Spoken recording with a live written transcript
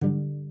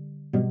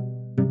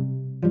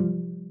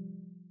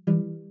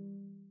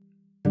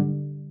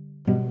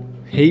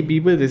Hey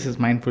people, this is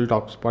Mindful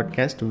Talks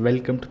podcast.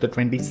 Welcome to the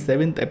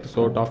 27th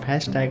episode of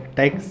hashtag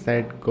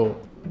TechSetGo.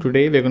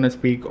 Today we're going to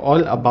speak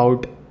all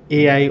about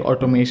AI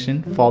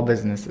automation for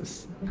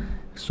businesses.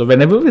 So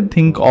whenever we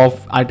think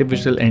of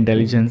artificial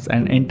intelligence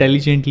and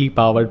intelligently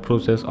powered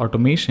process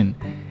automation,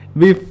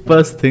 we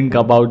first think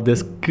about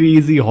this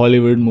crazy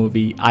Hollywood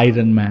movie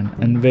Iron Man,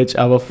 in which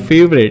our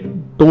favorite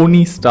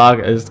Tony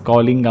Stark is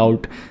calling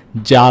out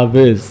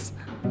Jarvis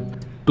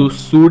to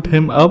suit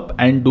him up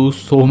and do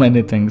so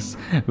many things.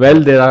 Well,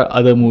 there are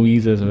other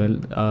movies as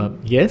well,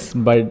 yes,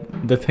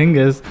 but the thing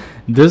is,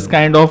 this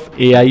kind of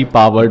AI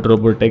powered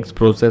robotics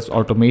process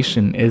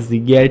automation is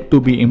yet to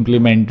be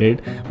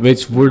implemented,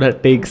 which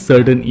would take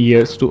certain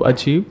years to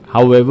achieve.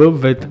 However,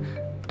 with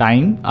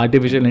time,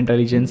 artificial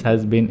intelligence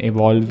has been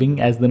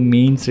evolving as the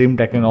mainstream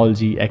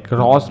technology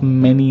across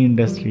many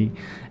industries,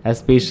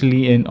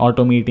 especially in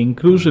automating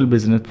crucial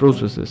business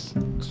processes.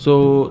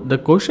 So the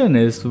question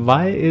is,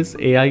 why is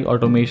AI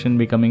automation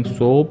becoming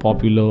so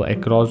popular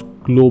across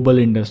global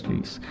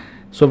industries?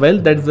 So well,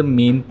 that's the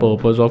main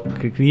purpose of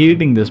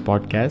creating this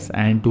podcast,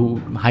 and to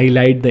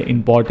highlight the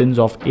importance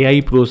of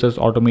AI process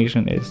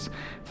automation is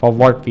for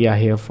what we are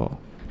here for.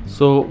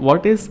 So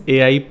what is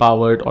AI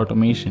powered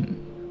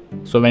automation?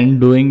 So when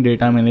doing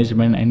data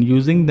management and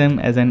using them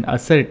as an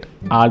asset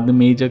are the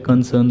major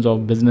concerns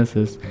of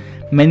businesses,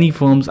 many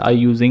firms are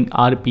using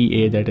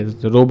RPA, that is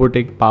the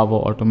robotic power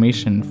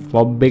automation,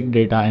 for big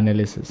data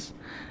analysis.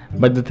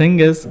 But the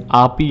thing is,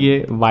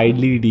 RPA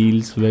widely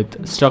deals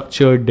with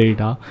structured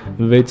data,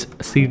 which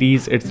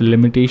sees its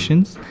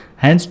limitations.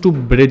 Hence, to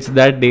bridge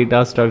that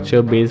data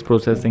structure based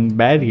processing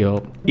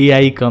barrier,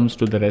 AI comes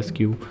to the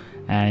rescue,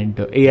 and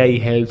AI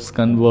helps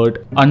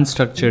convert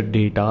unstructured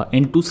data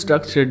into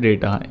structured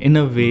data in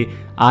a way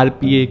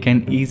RPA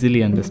can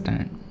easily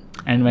understand.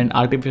 And when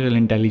artificial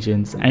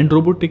intelligence and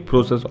robotic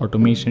process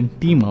automation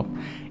team up,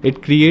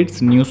 it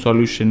creates new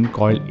solution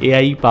called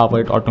AI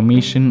powered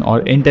automation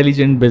or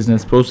intelligent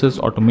business process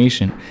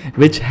automation,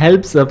 which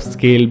helps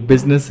upscale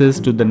businesses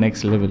to the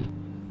next level.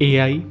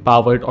 AI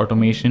powered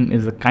automation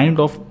is a kind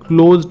of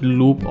closed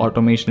loop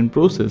automation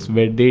process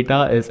where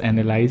data is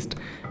analyzed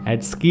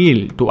at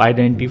scale to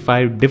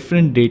identify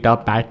different data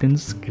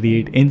patterns,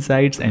 create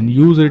insights, and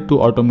use it to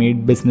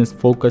automate business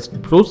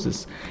focused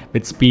process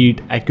with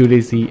speed,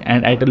 accuracy,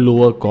 and at a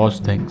lower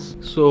cost things.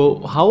 So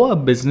how are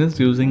business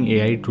using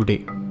AI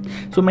today?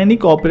 So many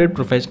corporate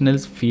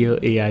professionals fear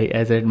AI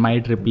as it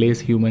might replace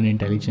human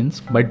intelligence,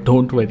 but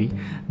don't worry,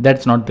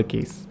 that's not the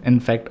case.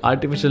 In fact,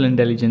 artificial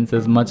intelligence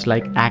is much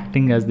like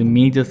acting as the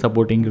major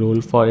supporting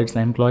role for its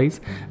employees,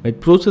 with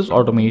process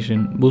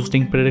automation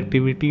boosting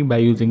productivity by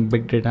using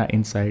big data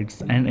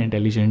insights and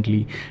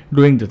intelligently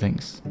doing the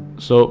things.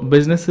 So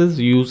businesses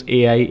use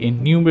AI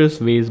in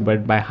numerous ways,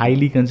 but by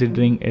highly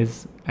considering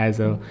it as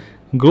a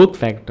growth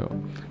factor.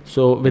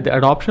 So with the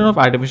adoption of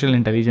artificial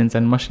intelligence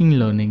and machine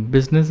learning,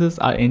 businesses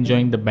are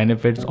enjoying the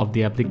benefits of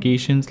the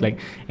applications like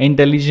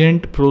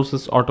intelligent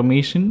process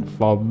automation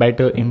for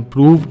better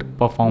improved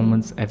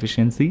performance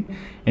efficiency,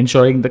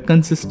 ensuring the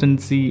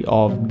consistency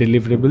of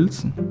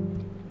deliverables,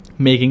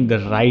 making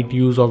the right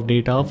use of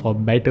data for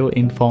better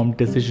informed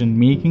decision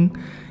making,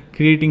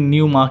 creating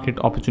new market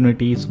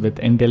opportunities with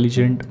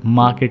intelligent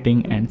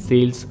marketing and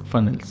sales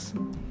funnels.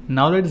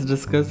 Now let's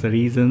discuss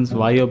reasons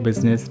why your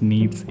business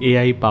needs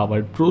AI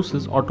powered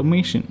process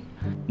automation.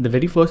 The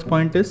very first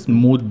point is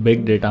smooth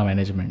big data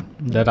management.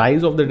 The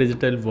rise of the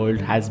digital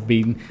world has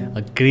been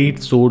a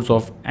great source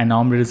of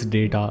enormous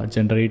data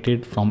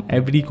generated from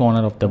every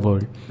corner of the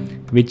world,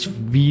 which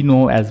we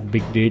know as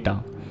big data.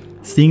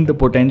 Seeing the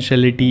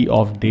potentiality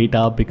of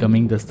data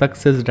becoming the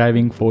success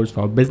driving force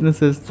for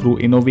businesses through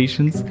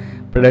innovations,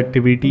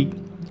 productivity,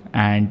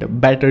 and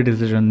better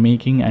decision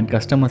making and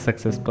customer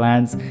success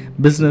plans,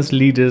 business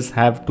leaders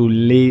have to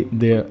lay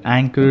their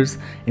anchors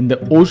in the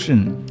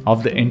ocean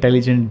of the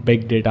intelligent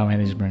big data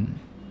management.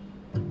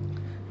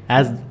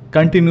 As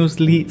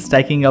continuously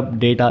stacking up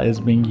data is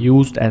being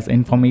used as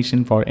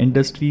information for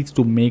industries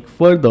to make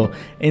further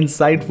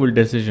insightful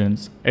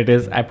decisions, it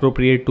is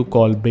appropriate to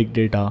call big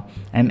data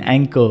an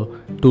anchor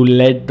to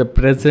lead the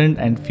present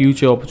and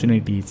future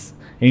opportunities.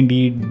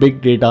 Indeed,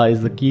 big data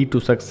is the key to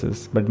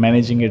success, but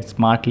managing it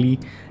smartly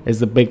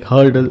is the big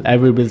hurdle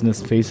every business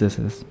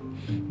faces.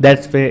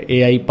 That's where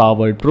AI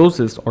powered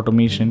process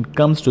automation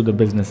comes to the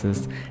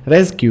business's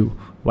rescue,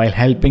 while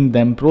helping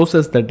them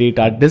process the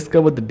data,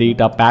 discover the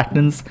data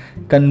patterns,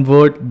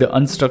 convert the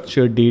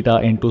unstructured data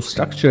into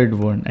structured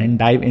one, and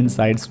dive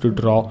insights to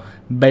draw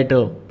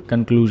better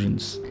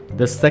conclusions.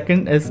 The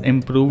second is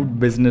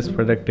improved business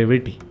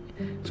productivity.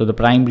 So the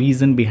prime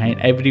reason behind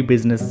every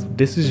business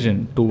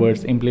decision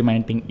towards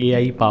implementing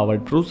AI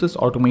powered process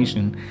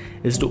automation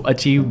is to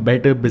achieve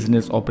better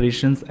business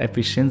operations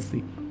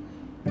efficiency.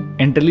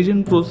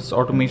 Intelligent process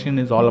automation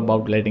is all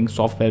about letting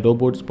software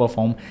robots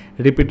perform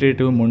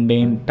repetitive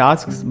mundane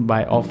tasks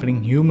by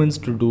offering humans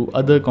to do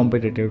other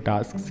competitive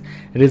tasks,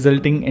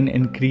 resulting in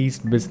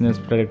increased business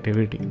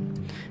productivity.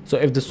 So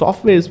if the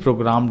software is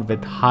programmed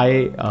with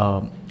high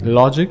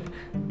logic,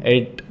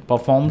 it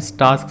performs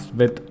tasks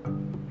with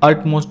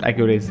utmost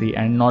accuracy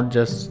and not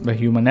just the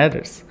human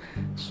errors.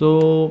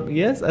 So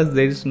yes, as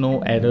there is no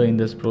error in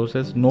this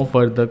process, no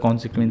further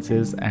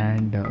consequences,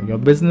 and your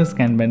business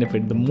can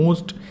benefit the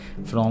most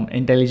from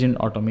intelligent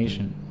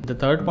automation. The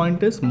third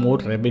point is more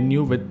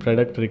revenue with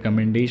product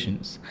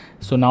recommendations.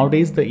 So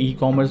nowadays the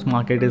e-commerce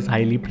market is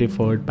highly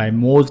preferred by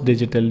most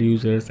digital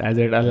users as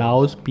it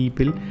allows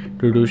people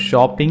to do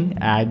shopping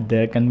at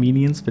their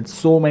convenience with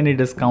so many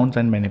discounts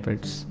and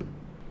benefits.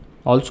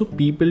 Also,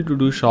 people to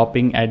do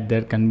shopping at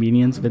their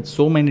convenience with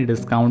so many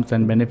discounts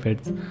and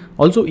benefits.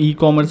 Also,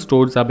 e-commerce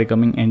stores are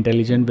becoming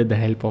intelligent with the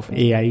help of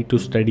AI to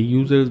study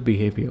users'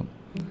 behavior.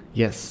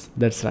 Yes,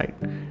 that's right.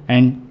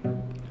 And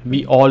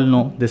we all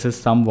know this is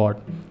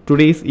somewhat.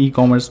 Today's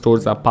e-commerce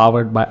stores are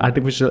powered by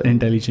artificial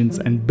intelligence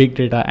and big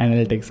data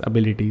analytics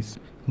abilities.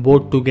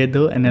 Both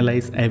together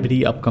analyze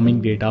every upcoming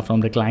data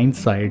from the client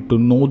side to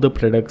know the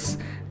products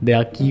they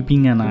are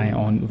keeping an eye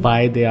on,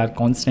 why they are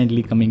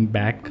constantly coming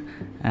back,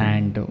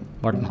 and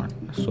whatnot.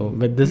 So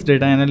with this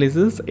data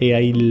analysis,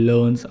 AI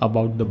learns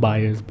about the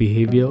buyer's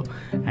behavior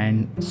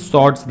and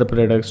sorts the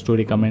products to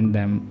recommend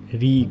them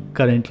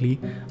recurrently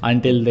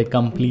until they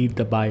complete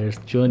the buyer's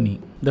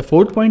journey. The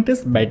fourth point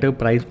is better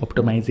price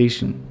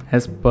optimization.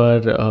 As per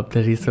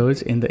the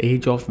research, in the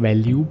age of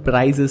value,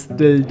 price is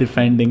still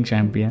defending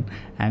champion,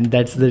 and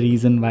that's the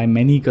reason why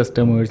many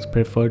customers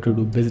prefer to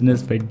do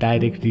business with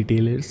direct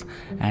retailers.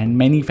 And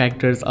many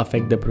factors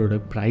affect the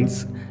product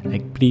price,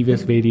 like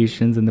previous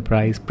variations in the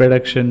price,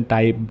 production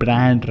type,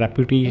 brand,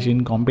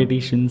 reputation,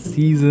 competition,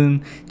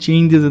 season,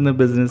 changes in the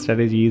business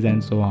strategies,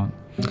 and so on.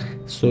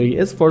 So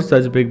yes, for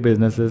such big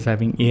businesses,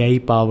 having AI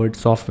powered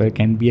software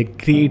can be a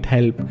great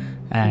help,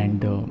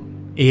 and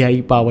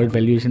AI powered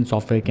valuation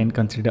software can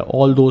consider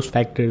all those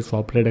factors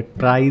for product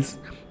price,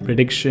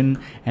 prediction,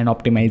 and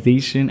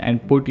optimization,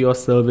 and put your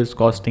service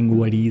costing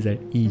worries at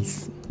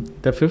ease.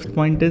 The fifth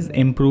point is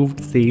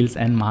improved sales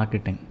and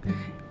marketing.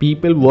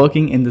 People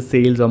working in the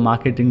sales or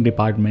marketing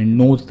department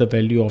knows the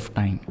value of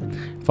time.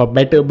 For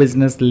better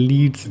business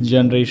leads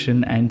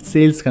generation and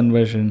sales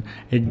conversion,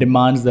 it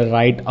demands the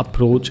right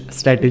approach,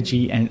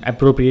 strategy, and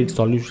appropriate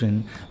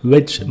solution,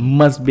 which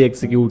must be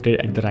executed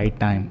at the right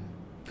time.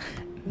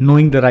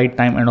 Knowing the right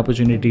time and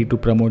opportunity to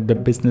promote the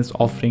business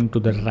offering to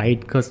the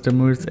right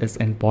customers is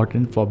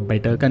important for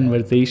better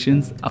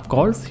conversations. Of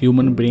course,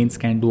 human brains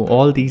can do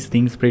all these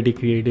things pretty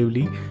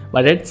creatively,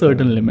 but at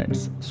certain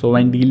limits. So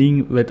when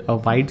dealing with a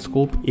wide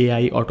scope,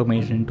 AI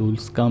automation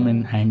tools come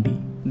in handy.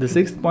 The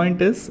sixth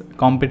point is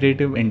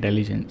competitive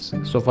intelligence.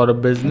 So for a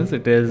business,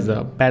 it is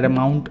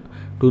paramount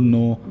to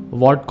know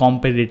what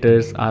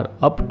competitors are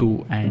up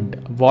to and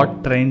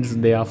what trends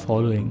they are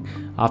following.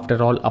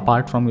 After all,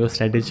 apart from your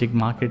strategic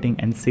marketing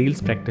and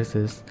sales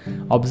practices,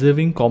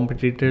 observing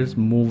competitors'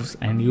 moves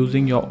and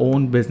using your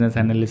own business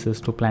analysis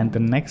to plan the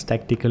next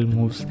tactical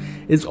moves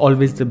is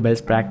always the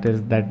best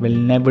practice that will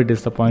never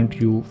disappoint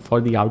you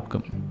for the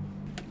outcome.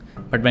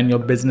 But when your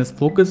business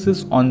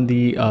focuses on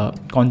the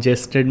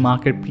congested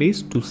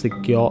marketplace to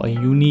secure a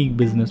unique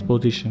business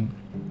position,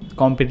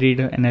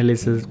 competitor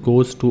analysis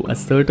goes to a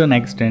certain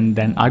extent,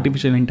 then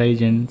artificial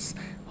intelligence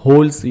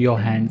holds your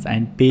hands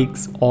and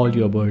takes all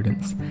your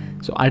burdens.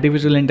 So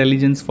artificial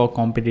intelligence for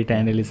competitor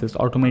analysis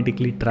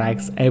automatically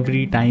tracks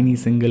every tiny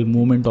single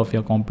movement of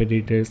your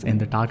competitors in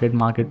the target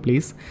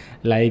marketplace,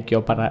 like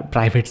your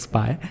private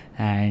spy,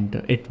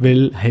 and it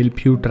will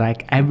help you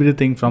track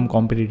everything from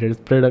competitors'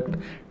 product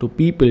to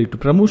people to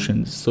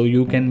promotions, so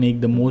you can make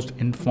the most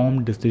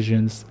informed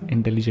decisions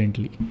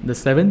intelligently. The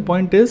seventh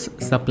point is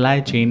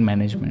supply chain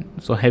management.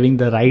 So having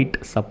the right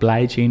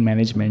supply chain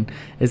management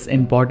is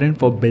important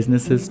for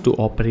businesses to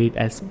operate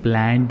as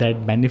planned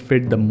that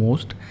benefit the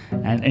most,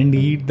 and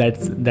indeed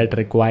that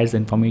requires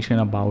information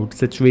about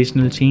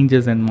situational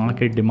changes and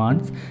market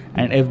demands.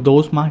 And if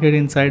those market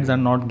insights are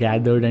not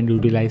gathered and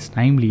utilized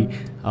timely,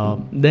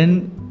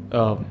 then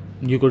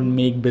you could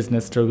make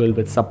business struggle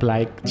with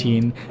supply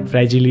chain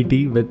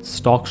fragility, with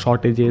stock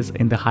shortages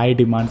in the high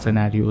demand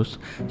scenarios.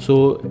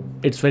 So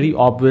it's very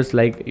obvious,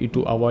 like,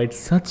 to avoid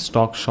such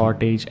stock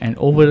shortage and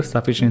over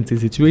sufficiency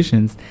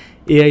situations,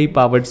 AI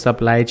powered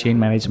supply chain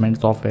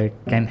management software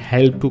can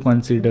help to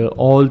consider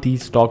all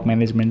these stock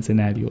management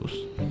scenarios.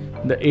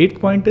 The eighth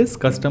point is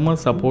customer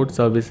support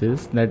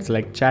services, that's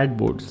like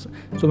chatbots.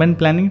 So when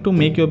planning to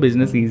make your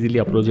business easily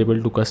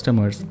approachable to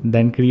customers,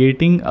 then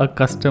creating a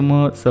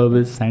customer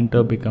service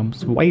center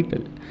becomes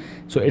vital.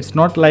 So it's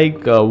not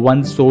like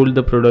once sold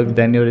the product,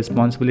 then your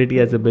responsibility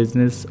as a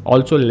business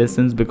also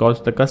lessens,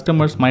 because the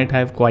customers might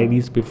have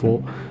queries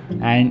before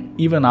and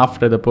even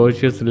after the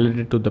purchase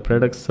related to the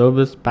product,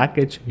 service,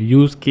 package,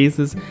 use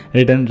cases,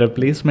 return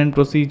replacement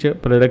procedure,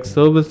 product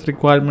service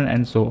requirement,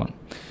 and so on.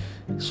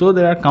 So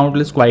there are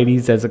countless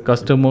queries as a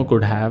customer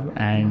could have,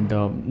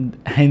 and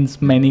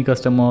hence many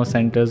customer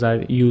centers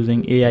are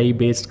using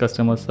AI-based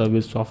customer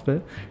service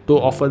software to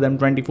offer them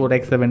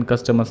 24/7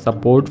 customer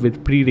support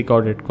with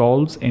pre-recorded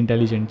calls,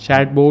 intelligent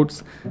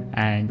chatbots,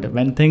 and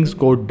when things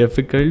go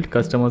difficult,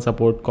 customer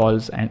support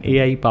calls and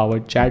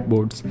AI-powered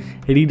chatbots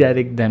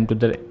redirect them to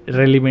the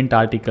relevant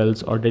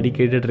articles or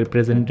dedicated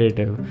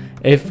representative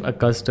if a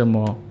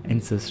customer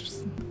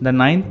insists. The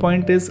ninth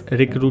point is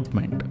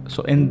recruitment.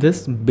 So in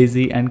this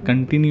busy and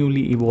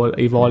continually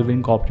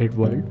evolving corporate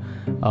world,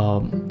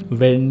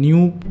 where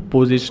new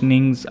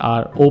positionings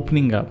are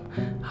opening up,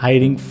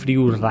 hiring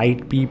few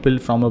right people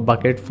from a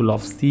bucket full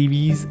of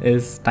CVs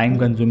is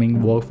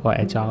time-consuming work for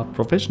HR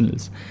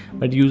professionals.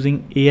 But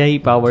using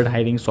AI-powered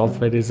hiring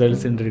software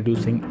results in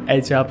reducing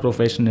HR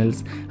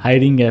professionals'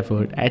 hiring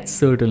effort at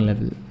certain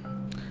level.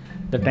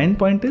 The 10th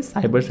point is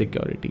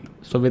cybersecurity.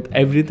 So with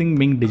everything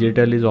being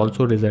digital is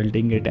also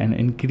resulting in an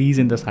increase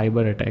in the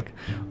cyber attack,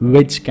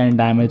 which can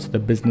damage the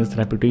business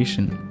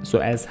reputation. So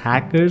as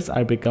hackers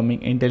are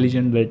becoming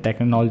intelligent with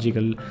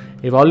technological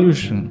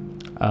evolution,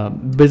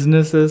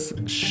 businesses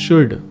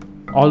should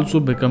also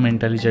become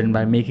intelligent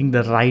by making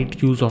the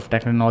right use of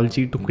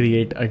technology to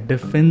create a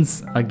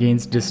defense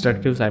against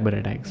destructive cyber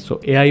attacks. So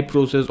AI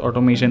process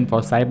automation for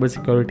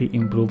cybersecurity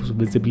improves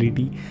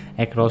visibility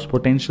across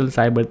potential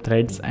cyber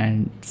threats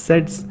and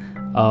sets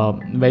a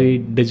very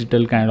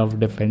digital kind of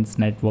defense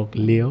network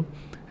layer.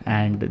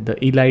 And the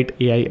elite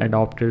AI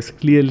adopters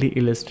clearly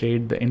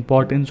illustrate the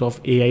importance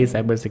of AI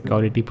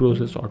cybersecurity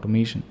process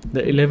automation.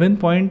 The 11th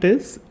point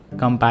is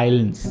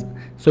compliance.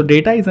 So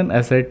data is an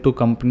asset to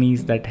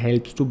companies that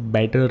helps to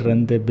better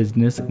run their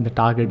business in the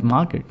target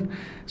market.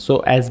 So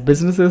as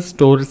businesses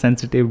store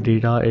sensitive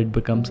data, it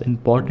becomes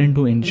important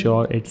to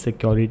ensure its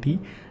security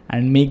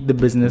and make the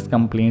business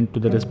compliant to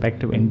the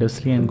respective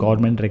industry and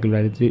government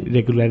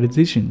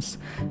regularizations.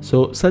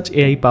 So such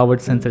AI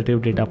powered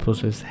sensitive data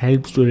process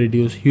helps to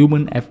reduce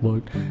human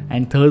effort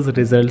and thus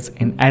results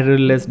in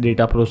errorless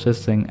data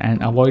processing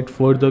and avoid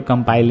further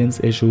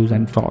compliance issues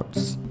and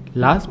frauds.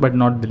 Last but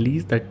not the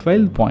least, the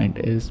 12th point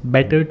is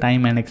better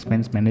time and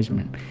expense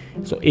management.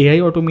 So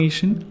AI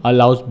automation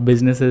allows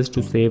businesses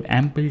to save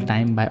ample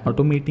time by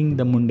automating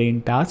the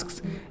mundane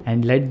tasks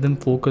and let them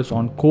focus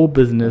on core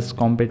business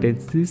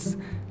competencies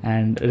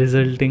and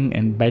resulting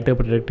in better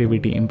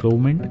productivity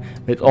improvement.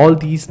 With all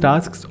these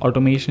tasks,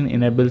 automation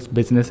enables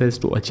businesses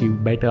to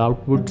achieve better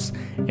outputs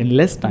in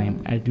less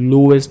time at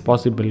lowest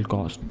possible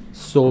cost.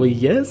 So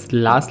yes,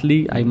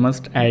 lastly, I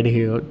must add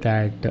here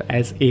that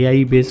as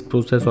AI based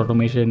process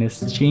automation is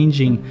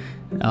changing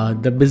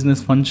the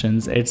business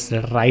functions, it's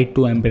right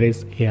to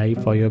embrace AI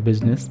for your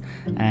business.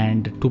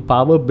 And to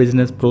power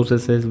business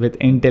processes with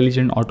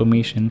intelligent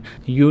automation,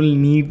 you'll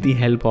need the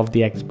help of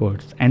the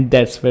experts, and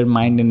that's where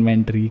Mind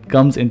Inventory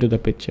comes into the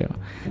picture.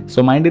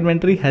 So Mind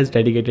Inventory has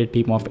dedicated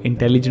team of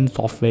intelligent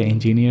software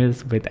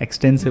engineers with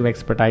extensive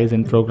expertise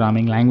in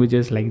programming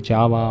languages like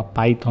Java,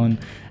 Python,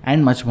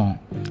 and much more.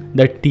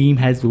 The team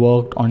has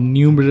worked on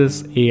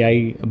numerous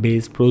AI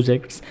based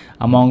projects,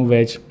 among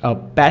which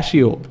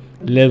Patio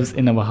lives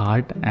in our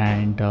heart,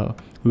 and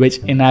which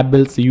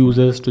enables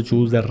users to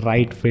choose the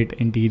right fit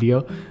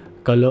interior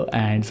color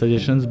and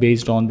suggestions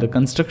based on the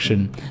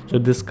construction. So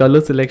this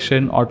color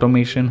selection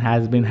automation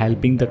has been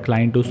helping the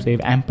client to save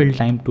ample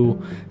time to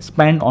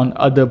spend on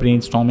other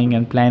brainstorming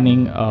and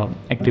planning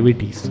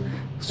activities.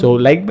 So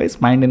likewise,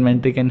 Mind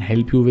Inventory can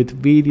help you with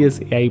various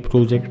AI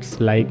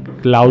projects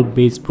like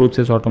cloud-based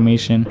process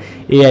automation,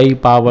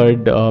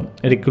 AI-powered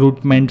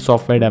recruitment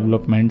software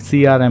development,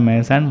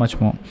 CRMS, and much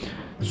more.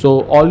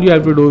 So all you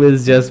have to do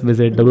is just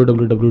visit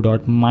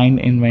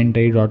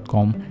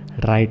www.mindinventory.com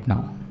right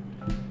now.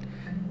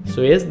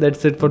 So yes,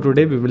 that's it for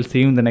today. We will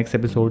see you in the next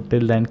episode.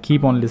 Till then,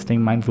 keep on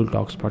listening Mindful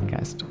Talks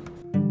podcast.